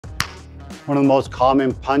One of the most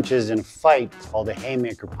common punches in a fight is called a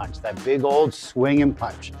haymaker punch, that big old swinging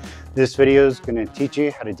punch. This video is going to teach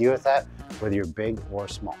you how to deal with that, whether you're big or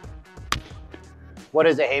small. What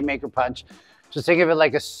is a haymaker punch? Just think of it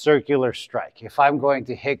like a circular strike. If I'm going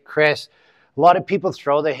to hit Chris, a lot of people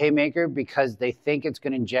throw the haymaker because they think it's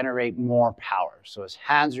going to generate more power. So his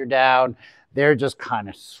hands are down, they're just kind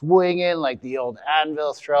of swinging like the old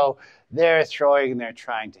anvil throw. They're throwing and they're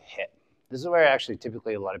trying to hit. This is where actually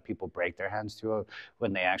typically a lot of people break their hands to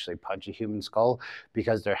when they actually punch a human skull,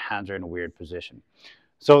 because their hands are in a weird position.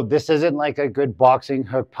 So this isn't like a good boxing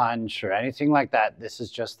hook punch or anything like that. This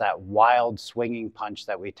is just that wild swinging punch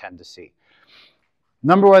that we tend to see.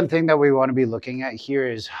 Number one thing that we want to be looking at here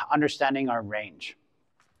is understanding our range.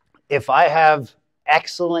 If I have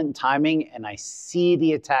excellent timing and I see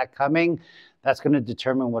the attack coming, that's going to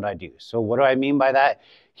determine what I do. So what do I mean by that?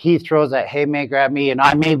 He throws that haymaker at me and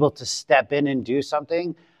I'm able to step in and do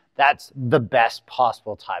something. That's the best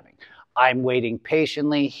possible timing. I'm waiting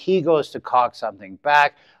patiently. He goes to cock something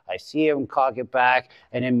back. I see him cock it back,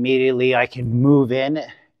 and immediately I can move in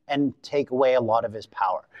and take away a lot of his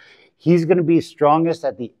power. He's going to be strongest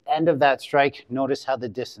at the end of that strike. Notice how the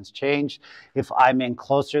distance changed. If I'm in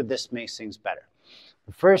closer, this makes things better.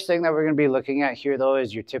 The first thing that we're going to be looking at here, though,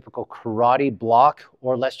 is your typical karate block,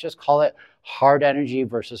 or let's just call it hard energy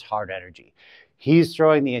versus hard energy. He's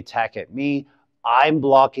throwing the attack at me. I'm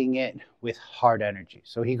blocking it with hard energy.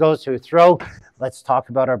 So he goes to a throw. Let's talk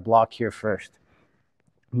about our block here first.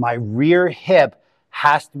 My rear hip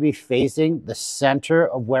has to be facing the center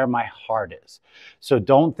of where my heart is. So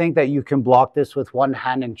don't think that you can block this with one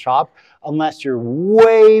hand and chop unless you're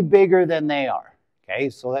way bigger than they are. Okay,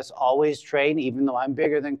 so let's always train, even though I'm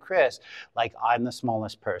bigger than Chris, like I'm the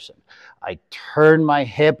smallest person. I turn my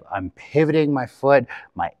hip, I'm pivoting my foot,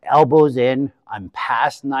 my elbow's in, I'm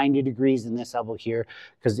past 90 degrees in this elbow here.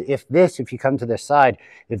 Because if you come to this side,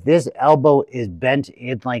 if this elbow is bent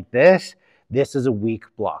in like this is a weak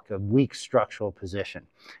block, a weak structural position.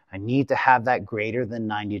 I need to have that greater than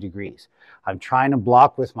 90 degrees. I'm trying to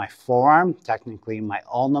block with my forearm, technically my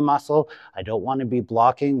ulna muscle. I don't want to be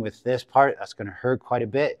blocking with this part. That's going to hurt quite a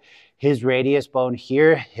bit. His radius bone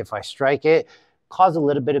here, if I strike it, cause a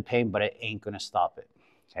little bit of pain, but it ain't going to stop it.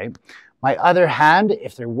 Okay. My other hand,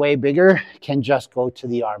 if they're way bigger, can just go to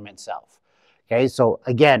the arm itself. Okay. So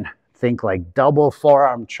again, think like double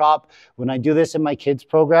forearm chop. When I do this in my kids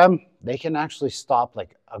program, they can actually stop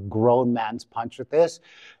like a grown man's punch with this.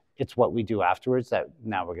 It's what we do afterwards. That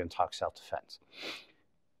now we're going to talk self-defense.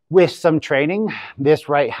 With some training, this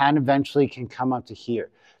right hand eventually can come up to here.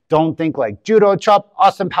 Don't think like judo chop,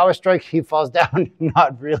 awesome power strike, he falls down.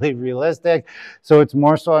 Not really realistic. So it's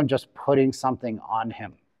more so I'm just putting something on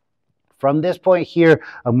him. From this point here,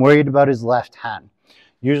 I'm worried about his left hand.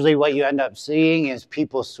 Usually what you end up seeing is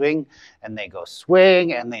people swing and they go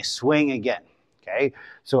swing and they swing again. Okay,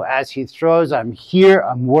 so as he throws, I'm here,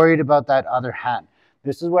 I'm worried about that other hand.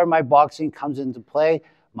 This is where my boxing comes into play.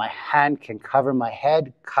 My hand can cover my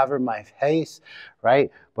head, cover my face, right?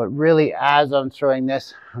 But really, as I'm throwing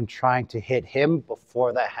this, I'm trying to hit him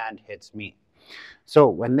before that hand hits me. So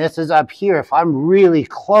when this is up here, if I'm really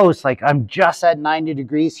close, like I'm just at 90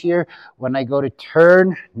 degrees here, when I go to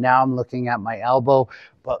turn, now I'm looking at my elbow,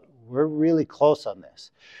 but we're really close on this.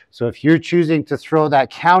 So if you're choosing to throw that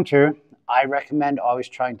counter, I recommend always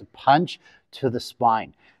trying to punch to the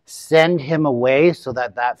spine. Send him away so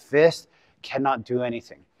that that fist cannot do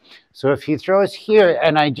anything. So if he throws here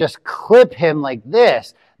and I just clip him like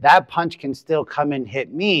this, that punch can still come and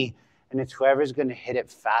hit me, and it's whoever's going to hit it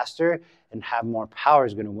faster and have more power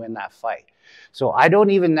is going to win that fight. So I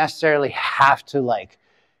don't even necessarily have to like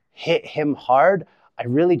hit him hard. I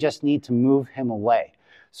really just need to move him away.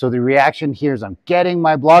 So the reaction here is I'm getting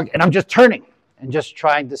my block and I'm just turning and just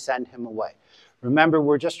trying to send him away. Remember,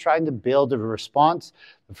 we're just trying to build a response.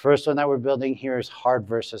 The first one that we're building here is hard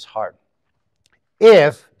versus hard.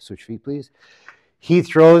 If, switch feet please, he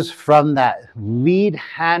throws from that lead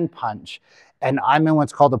hand punch and I'm in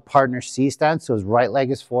what's called a partner C stance, so his right leg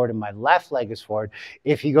is forward and my left leg is forward.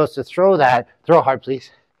 If he goes to throw that, throw hard please.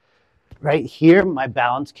 Right here, my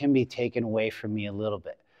balance can be taken away from me a little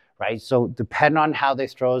bit. Right? So depending on how they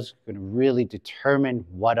throw is going to really determine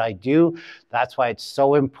what I do. That's why it's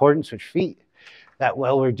so important, switch feet, that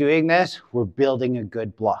while we're doing this, we're building a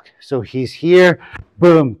good block. So he's here,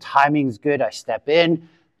 boom, timing's good. I step in,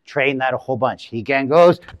 train that a whole bunch. He again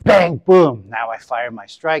goes, bang, boom. Now I fire my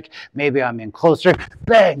strike. Maybe I'm in closer,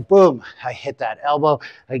 bang, boom. I hit that elbow.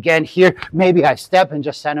 Again here, maybe I step and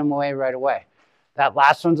just send him away right away. That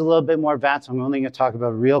last one's a little bit more advanced. I'm only going to talk about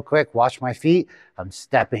real quick. Watch my feet. I'm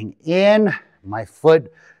stepping in. My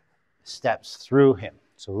foot steps through him.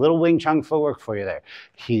 So a little Wing Chun footwork for you there.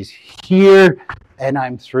 He's here and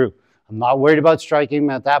I'm through. I'm not worried about striking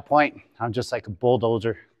him at that point. I'm just like a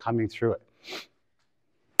bulldozer coming through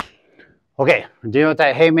it. Okay, we're dealing with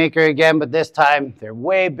that haymaker again, but this time they're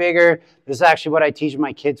way bigger. This is actually what I teach in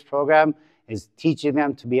my kids program, is teaching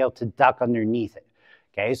them to be able to duck underneath it.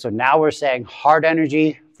 Okay, so now we're saying hard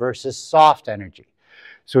energy versus soft energy.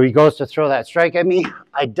 So he goes to throw that strike at me,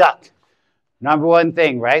 I duck. Number one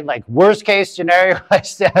thing, right? Like worst case scenario, I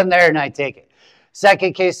stand there and I take it.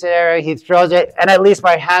 Second case scenario, he throws it and at least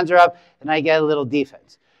my hands are up and I get a little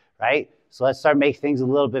defense, right? So let's start making things a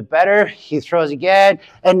little bit better. He throws again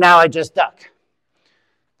and now I just duck.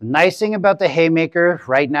 The nice thing about the haymaker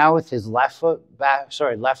right now with his left foot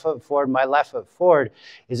forward, my left foot forward,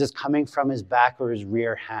 is it's coming from his back or his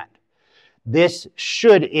rear hand. This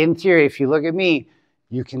should, in theory, if you look at me,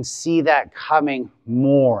 you can see that coming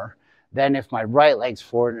more than if my right leg's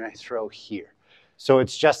forward and I throw here. So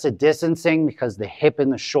it's just a distance thing because the hip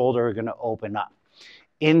and the shoulder are going to open up.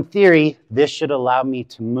 In theory, this should allow me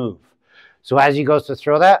to move. So as he goes to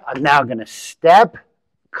throw that, I'm now going to step,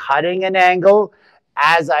 cutting an angle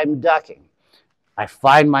as I'm ducking. I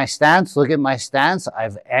find my stance. Look at my stance.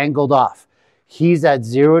 I've angled off. He's at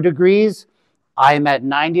 0 degrees. I'm at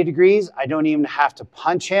 90 degrees. I don't even have to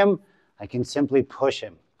punch him. I can simply push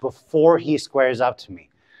him before he squares up to me.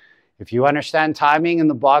 If you understand timing in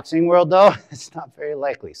the boxing world, though, it's not very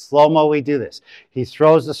likely. Slow-mo, we do this. He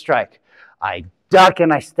throws the strike. I duck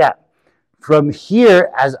and I step. From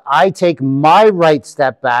here, as I take my right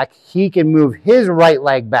step back, he can move his right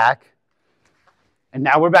leg back. And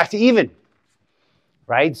now we're back to even,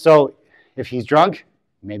 right? So if he's drunk,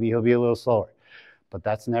 maybe he'll be a little slower. But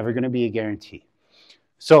that's never going to be a guarantee.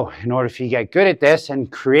 So in order for you to get good at this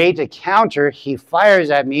and create a counter, he fires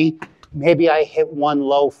at me. Maybe I hit one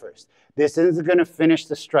low first. This isn't going to finish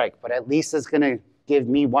the strike, but at least it's going to give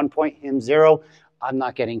me 1 point, him 0. I'm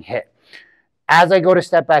not getting hit. As I go to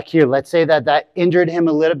step back here, let's say that injured him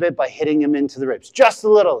a little bit by hitting him into the ribs. Just a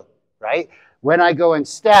little, right? When I go and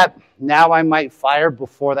step, now I might fire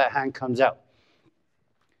before that hand comes out.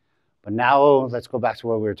 But now let's go back to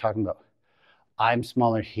what we were talking about. I'm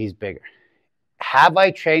smaller, he's bigger. Have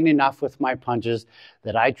I trained enough with my punches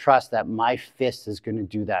that I trust that my fist is going to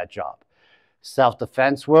do that job?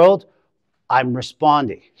 Self-defense world, I'm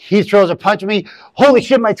responding. He throws a punch at me. Holy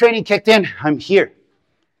shit, my training kicked in. I'm here.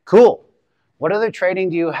 Cool. What other training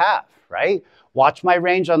do you have, right? Watch my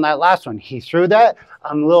range on that last one. He threw that.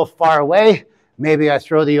 I'm a little far away. Maybe I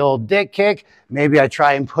throw the old dick kick. Maybe I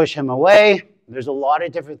try and push him away. There's a lot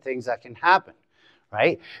of different things that can happen,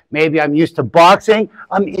 right? Maybe I'm used to boxing.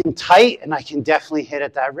 I'm in tight and I can definitely hit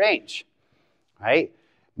at that range, right?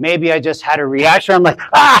 Maybe I just had a reaction. I'm like,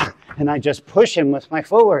 ah, and I just push him with my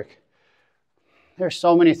footwork. There's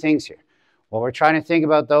so many things here. What we're trying to think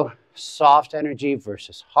about though, soft energy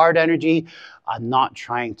versus hard energy. I'm not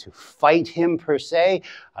trying to fight him per se.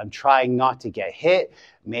 I'm trying not to get hit.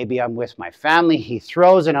 Maybe I'm with my family. He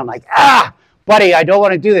throws and I'm like, ah, buddy, I don't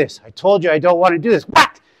want to do this. I told you I don't want to do this.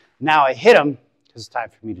 What? Now I hit him because it's time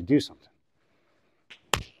for me to do something.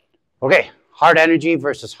 Okay, hard energy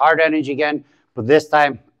versus hard energy again. But this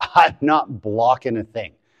time, I'm not blocking a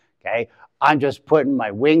thing. Okay, I'm just putting my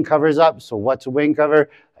wing covers up. So what's a wing cover?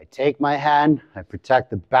 I take my hand, I protect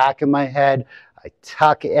the back of my head, I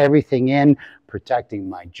tuck everything in, protecting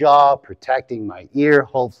my jaw, protecting my ear,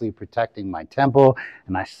 hopefully protecting my temple,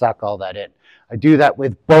 and I suck all that in. I do that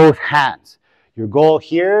with both hands. Your goal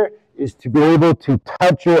here is to be able to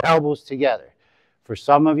touch your elbows together. For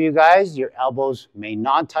some of you guys, your elbows may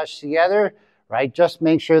not touch together, right? Just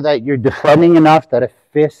make sure that you're defending enough that a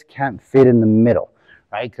fist can't fit in the middle,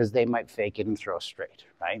 right? Because they might fake it and throw straight,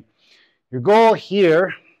 right? Your goal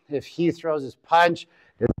here, if he throws his punch,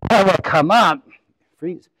 if I will come up,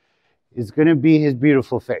 freeze, is going to be his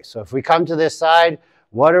beautiful face. So if we come to this side,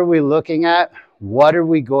 what are we looking at? What are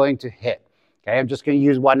we going to hit? Okay, I'm just going to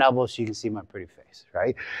use one elbow so you can see my pretty face,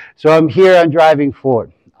 right? So I'm here, I'm driving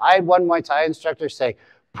forward. I had one Muay Thai instructor say,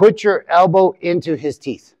 put your elbow into his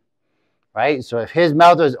teeth, right? So if his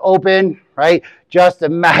mouth is open, right, just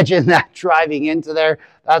imagine that driving into there.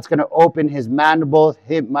 That's going to open his mandible.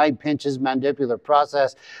 It might pinch his mandibular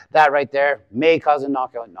process. That right there may cause a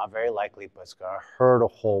knockout. Not very likely, but it's going to hurt a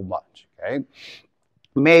whole bunch, okay?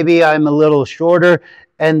 Maybe I'm a little shorter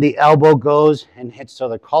and the elbow goes and hits to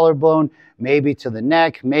the collarbone, maybe to the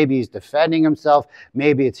neck. Maybe he's defending himself.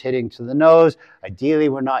 Maybe it's hitting to the nose. Ideally,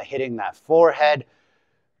 we're not hitting that forehead.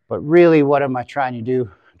 But really, what am I trying to do?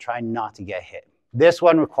 I'm trying not to get hit. This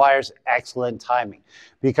one requires excellent timing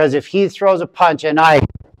because if he throws a punch and I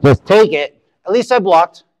just take it, at least I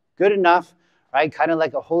blocked. Good enough, right? Kind of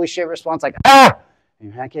like a holy shit response, like, ah!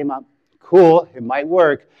 Your hand came up. Cool, it might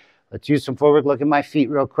work. Let's use some footwork. Look at my feet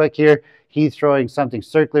real quick here. He's throwing something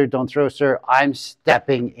circular. Don't throw, sir. I'm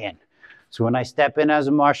stepping in. So when I step in as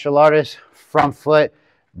a martial artist, front foot,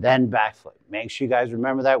 then back foot. Make sure you guys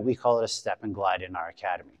remember that. We call it a step and glide in our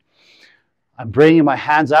academy. I'm bringing my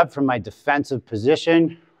hands up from my defensive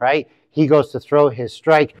position, right? He goes to throw his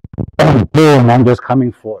strike. Boom, I'm just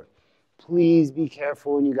coming forward. Please be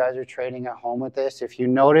careful when you guys are training at home with this. If you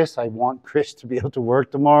notice, I want Chris to be able to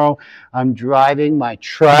work tomorrow. I'm driving my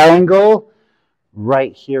triangle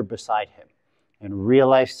right here beside him. In real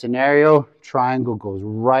life scenario, triangle goes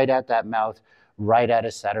right at that mouth, right at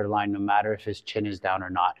his center line, no matter if his chin is down or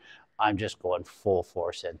not. I'm just going full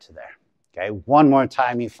force into there. Okay, one more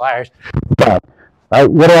time he fires. Right,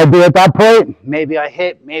 what do I do at that point? Maybe I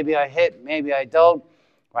hit, maybe I don't,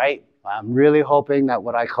 right? I'm really hoping that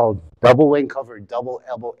what I call double wing cover, double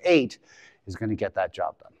elbow 8 is going to get that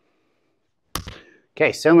job done.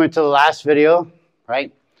 Okay, similar to the last video,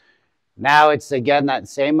 right? Now it's again that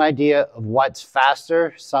same idea of what's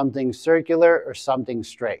faster, something circular or something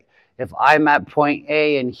straight. If I'm at point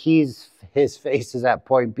A and his face is at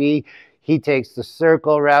point B, he takes the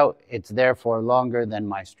circle route. It's therefore longer than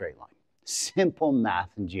my straight line. Simple math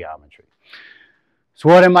and geometry. So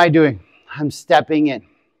what am I doing? I'm stepping in.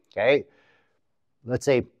 Okay, let's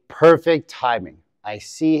say perfect timing. I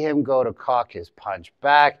see him go to cock his punch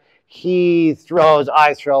back. He throws,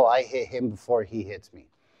 I throw, I hit him before he hits me.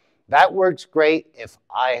 That works great if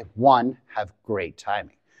I, 1, have great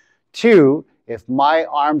timing. 2, if my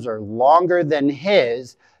arms are longer than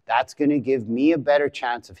his, that's going to give me a better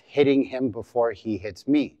chance of hitting him before he hits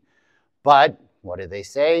me. But what do they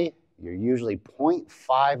say? You're usually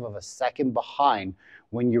 0.5 of a second behind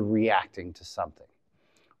when you're reacting to something.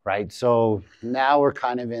 Right? So now we're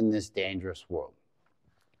kind of in this dangerous world.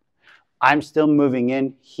 I'm still moving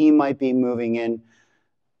in. He might be moving in.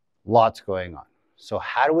 Lots going on. So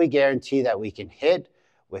how do we guarantee that we can hit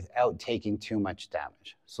without taking too much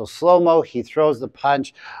damage? So slow-mo, he throws the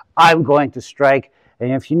punch. I'm going to strike.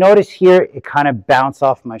 And if you notice here, it kind of bounced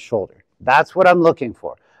off my shoulder. That's what I'm looking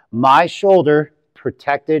for. My shoulder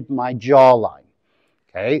protected my jawline.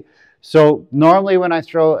 Okay? So normally when I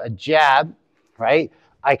throw a jab, right,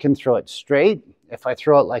 I can throw it straight. If I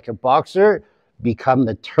throw it like a boxer, become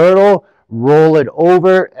the turtle, roll it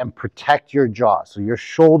over and protect your jaw. So your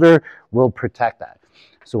shoulder will protect that.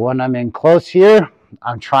 So when I'm in close here,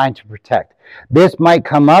 I'm trying to protect. This might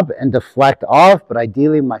come up and deflect off, but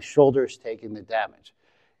ideally my shoulder is taking the damage.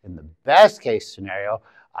 In the best case scenario,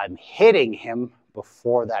 I'm hitting him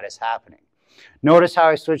before that is happening. Notice how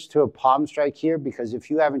I switched to a palm strike here, because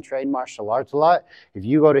if you haven't trained martial arts a lot, if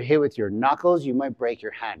you go to hit with your knuckles, you might break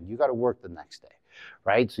your hand. You got to work the next day,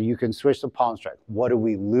 right? So you can switch to palm strike. What do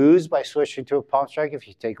we lose by switching to a palm strike? If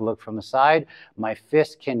you take a look from the side, my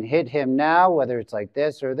fist can hit him now, whether it's like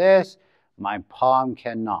this or this, my palm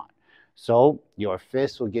cannot. So your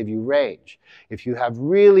fist will give you range. If you have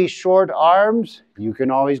really short arms, you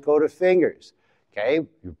can always go to fingers, okay?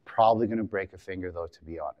 You're probably going to break a finger though, to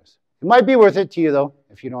be honest. It might be worth it to you, though,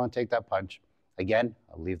 if you don't want to take that punch. Again,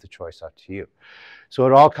 I'll leave the choice up to you. So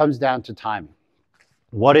it all comes down to timing.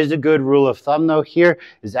 What is a good rule of thumb, though, here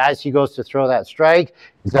is as he goes to throw that strike,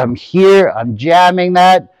 is I'm here, I'm jamming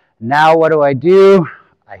that. Now what do?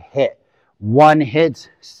 I hit. One hits,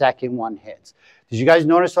 second one hits. Did you guys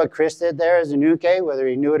notice what Chris did there as an uke, whether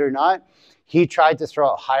he knew it or not? He tried to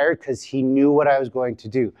throw it higher because he knew what I was going to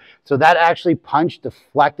do. So that actually punch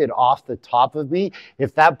deflected off the top of me.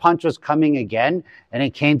 If that punch was coming again and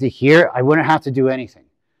it came to here, I wouldn't have to do anything,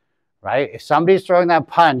 right? If somebody's throwing that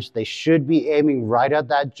punch, they should be aiming right at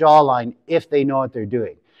that jawline if they know what they're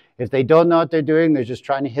doing. If they don't know what they're doing, they're just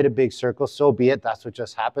trying to hit a big circle, so be it. That's what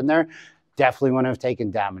just happened there. Definitely wouldn't have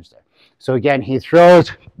taken damage there. So again, he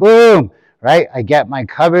throws, boom, right? I get my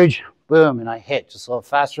coverage, boom, and I hit. Just a little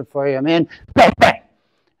faster for you. I'm in, bang, bang,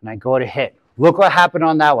 and I go to hit. Look what happened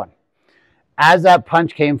on that one. As that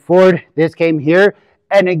punch came forward, this came here,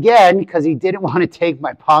 and again, because he didn't want to take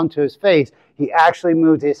my palm to his face, he actually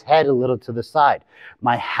moved his head a little to the side.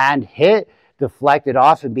 My hand hit, deflected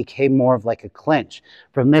off, and became more of like a clinch.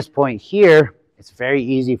 From this point here, it's very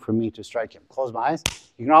easy for me to strike him. Close my eyes.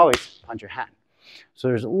 You can always punch your hand. So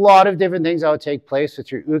there's a lot of different things that will take place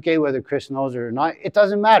with your uke, whether Chris knows it or not. It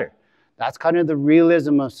doesn't matter. That's kind of the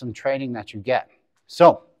realism of some training that you get.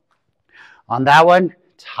 So on that one,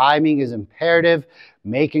 timing is imperative,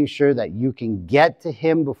 making sure that you can get to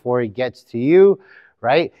him before he gets to you,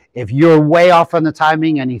 right? If you're way off on the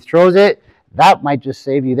timing and he throws it, that might just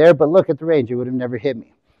save you there. But look at the range. It would have never hit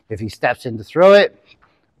me. If he steps in to throw it,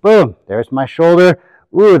 boom, there's my shoulder.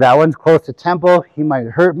 Ooh, that one's close to tempo. He might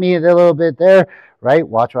hurt me a little bit there, right?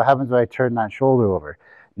 Watch what happens when I turn that shoulder over.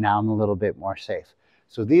 Now I'm a little bit more safe.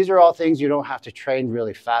 So these are all things you don't have to train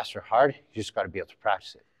really fast or hard. You just got to be able to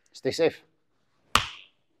practice it. Stay safe.